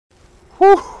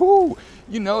Whoo-hoo.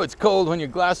 You know it's cold when your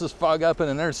glasses fog up in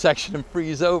an intersection and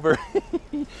freeze over.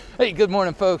 Hey, good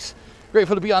morning, folks.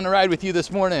 Grateful to be on the ride with you this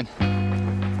morning.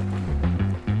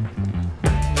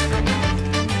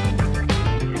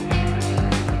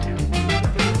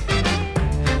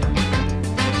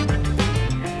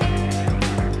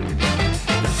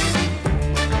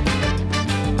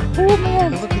 Oh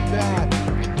man, look at that.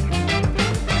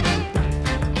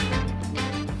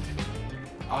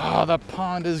 Oh, the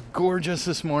pond is gorgeous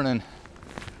this morning.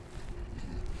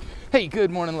 Hey, good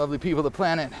morning, lovely people of the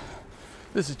planet.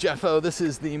 This is Jeff O. This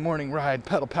is the Morning Ride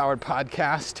Pedal Powered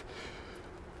Podcast.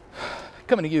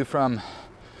 Coming to you from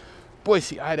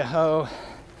Boise, Idaho.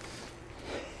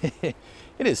 It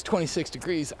is 26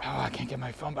 degrees. Oh, I can't get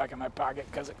my phone back in my pocket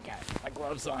because I can't have my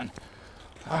gloves on.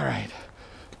 All right.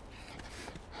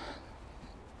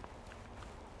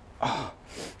 Oh.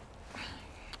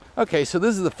 Okay, so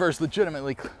this is the first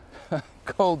legitimately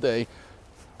cold day.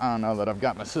 I don't know that I've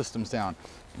got my systems down.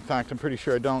 In fact, I'm pretty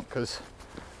sure I don't because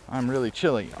I'm really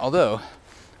chilly. Although,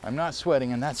 I'm not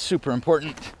sweating, and that's super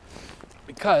important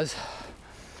because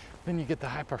then you get the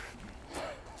hydrophobia.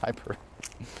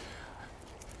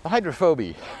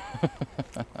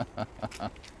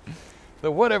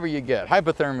 The whatever you get,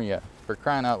 hypothermia, for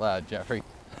crying out loud, Jeffrey.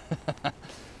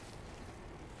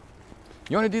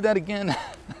 You want to do that again?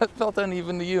 That felt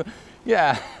uneven to you.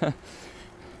 Yeah.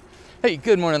 Hey,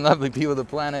 good morning, lovely people of the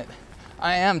planet.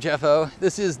 I am Jeff O.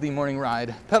 This is the Morning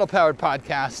Ride Pedal Powered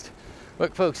Podcast.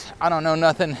 Look, folks, I don't know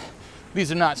nothing. These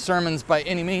are not sermons by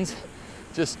any means.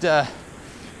 Just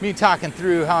me talking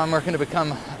through how I'm working to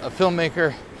become a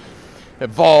filmmaker,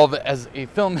 evolve as a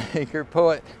filmmaker,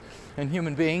 poet, and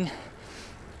human being.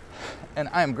 And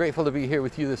I am grateful to be here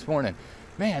with you this morning.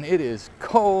 Man, it is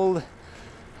cold.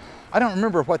 I don't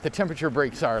remember what the temperature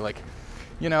breaks are. Like,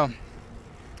 you know,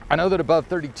 I know that above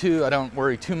 32, I don't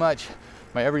worry too much.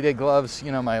 My everyday gloves,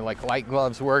 you know, my like light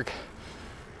gloves work.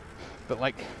 But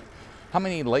like, how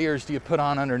many layers do you put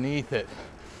on underneath it?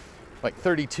 Like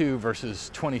 32 versus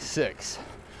 26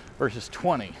 versus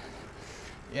 20.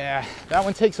 Yeah, that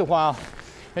one takes a while.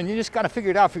 And you just got to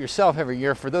figure it out for yourself every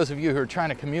year. For those of you who are trying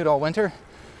to commute all winter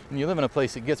and you live in a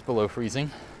place that gets below freezing,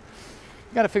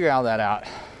 you got to figure all that out.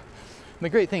 And the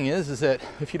great thing is that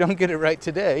if you don't get it right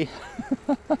today,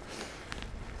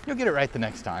 you'll get it right the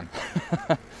next time.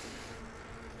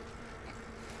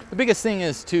 The biggest thing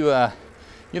is to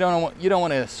you don't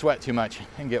want to sweat too much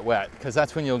and get wet, because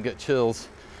that's when you'll get chills,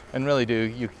 and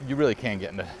really you really can get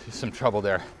into some trouble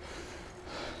there.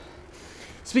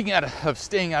 Speaking of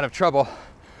staying out of trouble,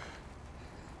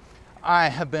 I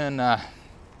have been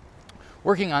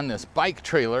working on this bike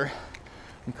trailer.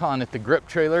 I'm calling it the grip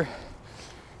trailer,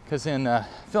 because in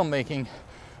filmmaking,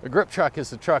 a grip truck is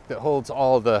the truck that holds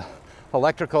all the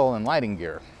electrical and lighting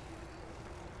gear.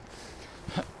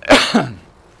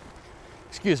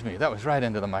 Excuse me, that was right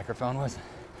into the microphone, wasn't it?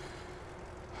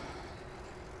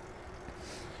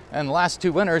 And the last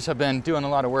 2 winters, I've been doing a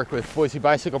lot of work with Boise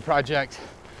Bicycle Project,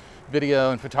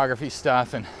 video and photography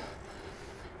stuff, and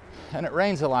it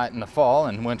rains a lot in the fall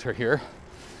and winter here,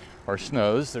 or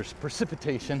snows, there's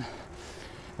precipitation.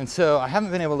 And so I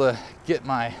haven't been able to get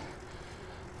my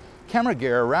camera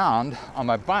gear around on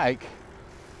my bike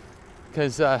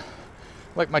because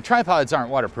like my tripods aren't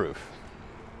waterproof.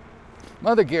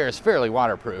 My other gear is fairly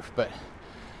waterproof, but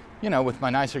you know, with my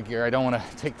nicer gear, I don't want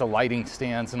to take the lighting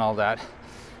stands and all that.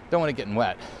 Don't want it getting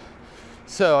wet.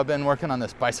 So I've been working on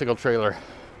this bicycle trailer,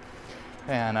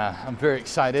 and I'm very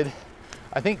excited.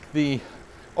 I think the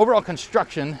overall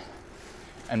construction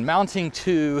and mounting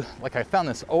to, like, I found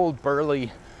this old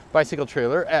Burley bicycle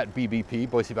trailer at BBP,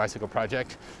 Boise Bicycle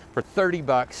Project, for 30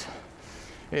 bucks.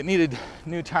 It needed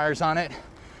new tires on it.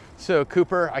 So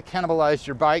Cooper, I cannibalized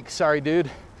your bike. Sorry,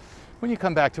 dude. When you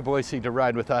come back to Boise to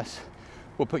ride with us,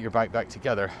 we'll put your bike back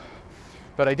together.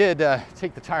 But I did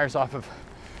take the tires off of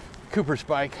Cooper's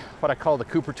bike, what I call the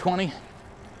Cooper 20,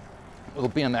 little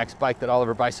BMX bike that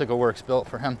Oliver Bicycle Works built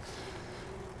for him.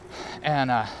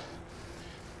 And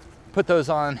put those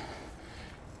on.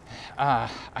 I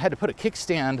had to put a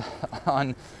kickstand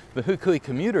on the Hukui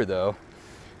Commuter though,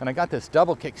 and I got this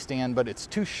double kickstand, but it's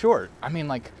too short. I mean,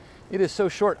 like, it is so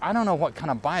short. I don't know what kind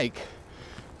of bike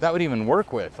that would even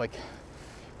work with. Like,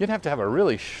 you'd have to have a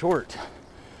really short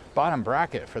bottom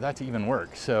bracket for that to even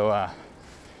work. So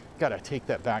got to take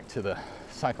that back to the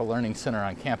Cycle Learning Center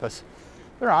on campus.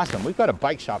 They're awesome. We've got a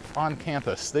bike shop on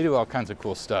campus. They do all kinds of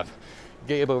cool stuff.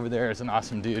 Gabe over there is an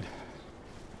awesome dude.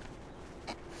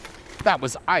 That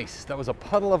was ice. That was a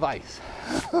puddle of ice.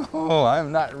 Oh,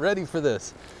 I'm not ready for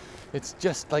this. It's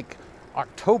just like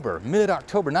October,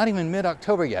 mid-October, not even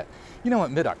mid-October yet. You know what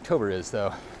mid-October is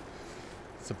though?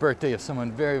 It's the birthday of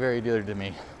someone very, very dear to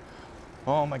me.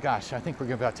 Oh my gosh, I think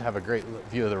we're about to have a great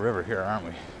view of the river here, aren't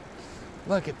we?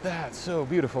 Look at that, so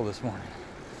beautiful this morning.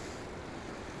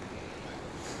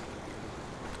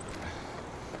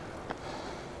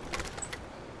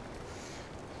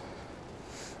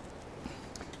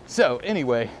 So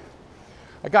anyway,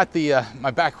 I got the my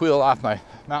back wheel off my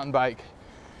mountain bike,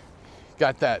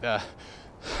 got that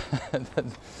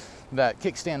that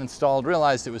kickstand installed,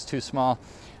 realized it was too small,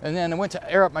 and then I went to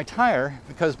air up my tire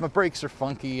because my brakes are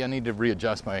funky. I need to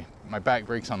readjust my back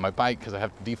brakes on my bike because I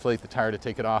have to deflate the tire to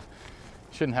take it off.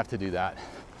 Shouldn't have to do that.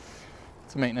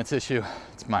 It's a maintenance issue.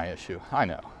 It's my issue. I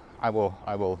know. I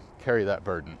will carry that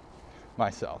burden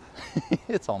myself.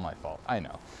 It's all my fault. I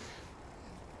know.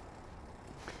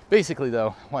 Basically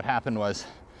though, what happened was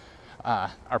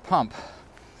our pump,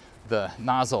 the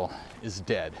nozzle is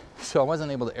dead. So I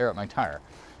wasn't able to air up my tire.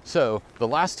 So the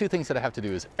last two things that I have to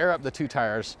do is air up the two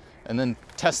tires and then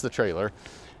test the trailer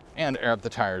and air up the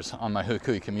tires on my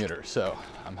Hukui commuter. So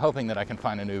I'm hoping that I can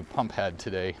find a new pump head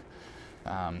today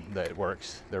that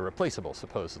works. They're replaceable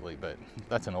supposedly, but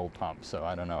that's an old pump, so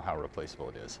I don't know how replaceable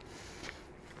it is.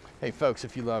 Hey folks,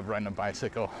 if you love riding a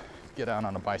bicycle, get out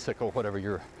on a bicycle, whatever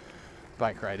your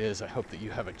bike ride is. I hope that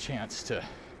you have a chance to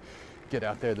get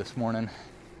out there this morning,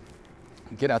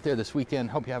 get out there this weekend.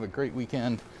 Hope you have a great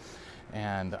weekend,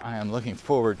 and I am looking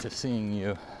forward to seeing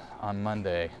you on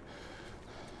Monday.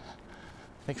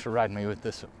 Thanks for riding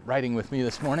with me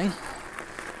this morning.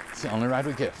 It's the only ride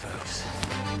we get, folks.